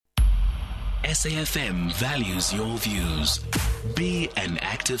SAFM values your views. Be an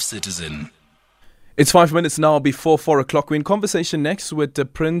active citizen. It's 5 minutes now before 4 o'clock. We're in conversation next with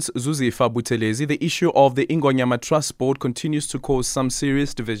Prince Zuzifa Buthelezi. The issue of the Ingonyama Trust Board continues to cause some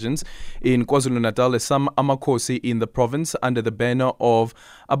serious divisions in KwaZulu-Natal, as some Amakhosi in the province, under the banner of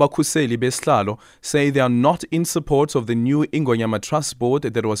Abakhuseli Besihlalo, say they are not in support of the new Ingonyama Trust Board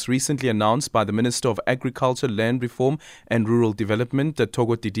that was recently announced by the Minister of Agriculture, Land Reform and Rural Development,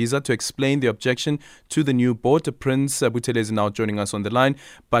 Thoko Didiza. To explain the objection to the new board, Prince Buthelezi now joining us on the line,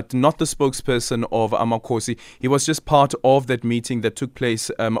 but not the spokesperson of Amakhosi. He was just part of that meeting that took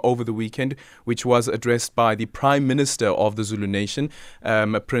place over the weekend, which was addressed by the Prime Minister of the Zulu Nation,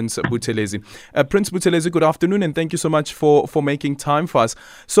 Prince Buthelezi. Prince Buthelezi, good afternoon, and thank you so much for making time for us.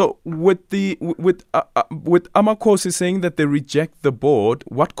 So, with Amakhosi saying that they reject the board,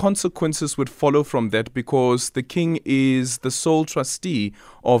 what consequences would follow from that? Because the king is the sole trustee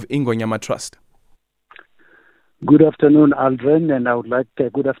of Ingonyama Trust. Good afternoon, Aldrin, and I would like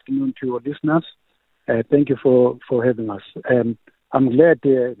good afternoon to your listeners. Thank you for having us. I'm glad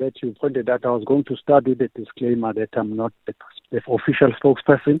that you pointed that. I was going to start with a disclaimer that I'm not the official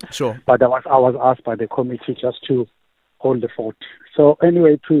spokesperson. Sure. But I was asked by the committee just to hold the fort. So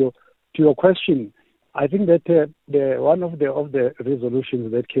anyway, to your question, I think that one of the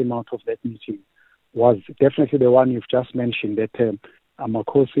resolutions that came out of that meeting was definitely the one you've just mentioned, that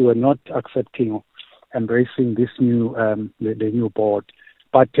Amakhosi were not accepting, embracing this new the new board.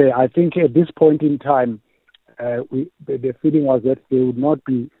 But I think at this point in time, the feeling was that they would not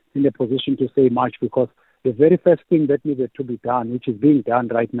be in a position to say much, because the very first thing that needed to be done, which is being done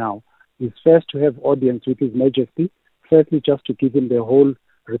right now, is first to have audience with His Majesty, firstly just to give him the whole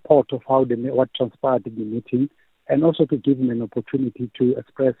report of what transpired in the meeting, and also to give him an opportunity to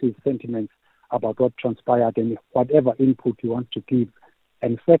express his sentiments about what transpired and whatever input he wants to give.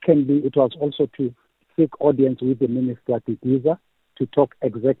 And secondly, it was also to seek audience with the Minister Didiza, to talk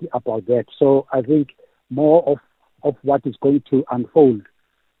exactly about that. So I think more of what is going to unfold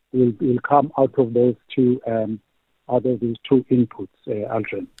will come out of those two inputs,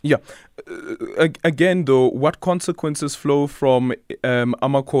 Aldrin. Yeah. Again, though, what consequences flow from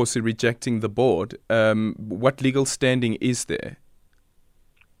Amakhosi rejecting the board? What legal standing is there?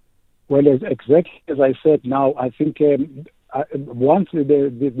 Well, exactly as I said now, I think once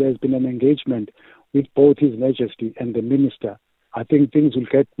there's been an engagement with both His Majesty and the Minister, I think things will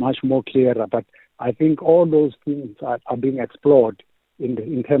get much more clearer. But I think all those things are being explored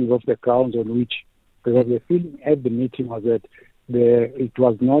in terms of the grounds on which, because the feeling at the meeting was that it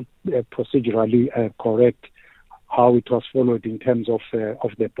was not procedurally correct how it was followed in terms of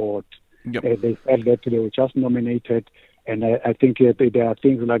the board. Yep. They felt that they were just nominated, and I think there are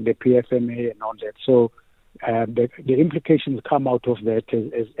things like the PFMA and all that. So the implications come out of that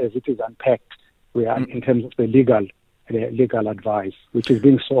as it is unpacked. We are in terms of the legal advice, which is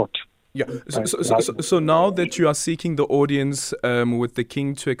being sought. Yeah. So now that you are seeking the audience with the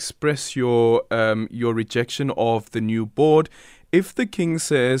king to express your rejection of the new board, if the king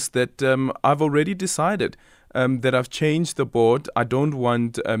says that I've already decided that I've changed the board, I don't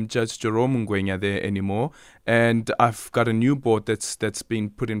want Judge Jerome Ngwenya there anymore, and I've got a new board that's been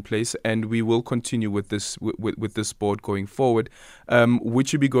put in place, and we will continue with this with this board going forward,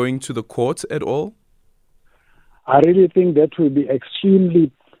 would you be going to the court at all? I really think that will be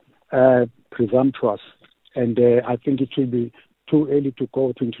extremely presumptuous, and I think it will be too early to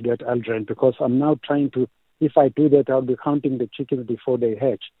go into that, Aldrin, because I'm now trying to, if I do that, I'll be counting the chickens before they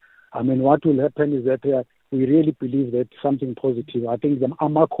hatch. I mean, what will happen is that we really believe that something positive. I think the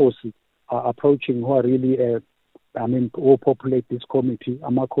Amakhosi are approaching, who are really, who populate this committee,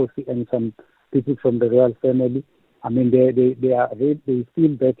 Amakhosi and some people from the royal family. I mean, they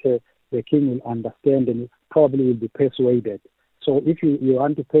feel that the king will understand and probably will be persuaded. So if you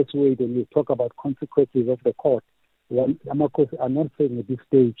want to persuade and you talk about consequences of the court, Amakhosi are not saying at this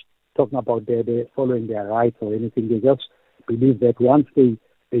stage, talking about they're following their rights or anything. They just believe that once they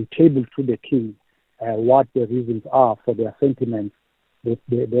table to the king what the reasons are for their sentiments, that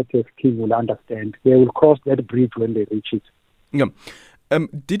the king will understand. They will cross that bridge when they reach it. Yeah.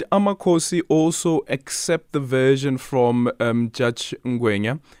 Did Amakhosi also accept the version from Judge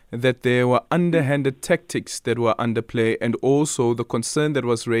Ngwenya that there were underhanded tactics that were under play, and also the concern that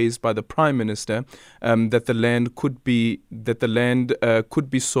was raised by the Prime Minister that the land could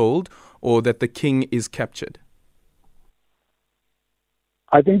be sold, or that the king is captured?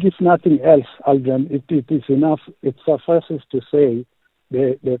 I think it's nothing else, Aldrin. It is enough. It suffices to say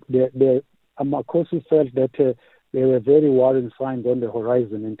the Amakhosi felt that there were very worrying signs on the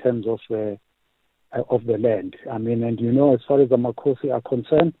horizon in terms of the land. I mean, and as far as the Amakhosi are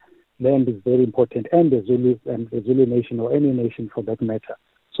concerned, land is very important, and the Zulu nation, or any nation for that matter.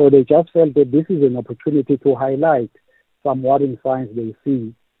 So they just felt that this is an opportunity to highlight some worrying signs they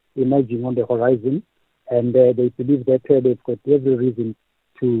see emerging on the horizon, and they believe that they've got every reason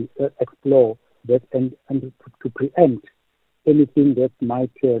to explore that and to preempt anything that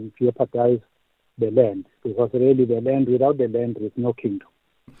might jeopardize the land, because really the land, without the land, there is no kingdom.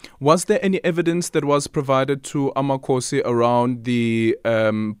 Was there any evidence that was provided to Amakhosi around the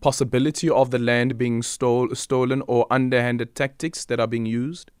possibility of the land being stolen or underhanded tactics that are being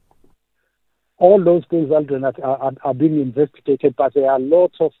used? All those things, Aldrin, are being investigated, but there are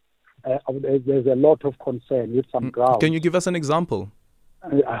there's a lot of concern with some grounds. Can you give us an example?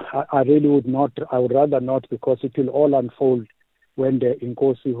 I really would not. I would rather not, because it will all unfold when the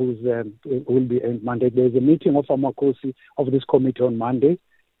Inkosi, will be in Monday. There's a meeting of Amakhosi, of this committee, on Monday,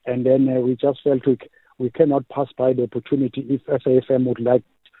 and then we just felt we cannot pass by the opportunity if SAFM would like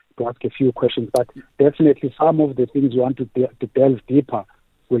to ask a few questions. But definitely some of the things we want to delve deeper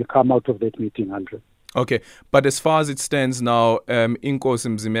will come out of that meeting, Andrew. Okay, but as far as it stands now, Inkosi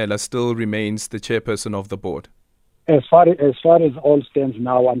Mzimela still remains the chairperson of the board. As far as all stands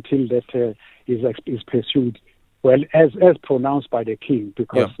now, until that is pursued, well, as pronounced by the king,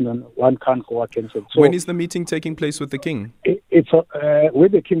 because one can't go against it. So when is the meeting taking place with the king? It's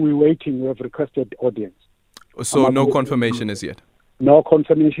with the king. We're waiting. We have requested audience. So no confirmation as yet. No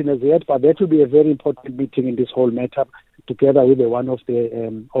confirmation as yet, but that will be a very important meeting in this whole matter, together with the one of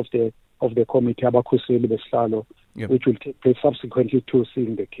the committee, Abakhuseli Besihlalo, which will take place subsequently to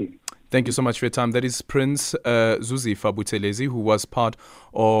seeing the king. Thank you so much for your time. That is Prince Zuzifa Buthelezi, who was part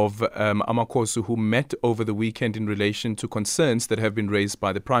of Amakhosi, who met over the weekend in relation to concerns that have been raised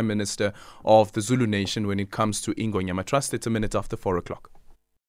by the Prime Minister of the Zulu Nation when it comes to Ingonyama Trust. It's a minute after 4 o'clock.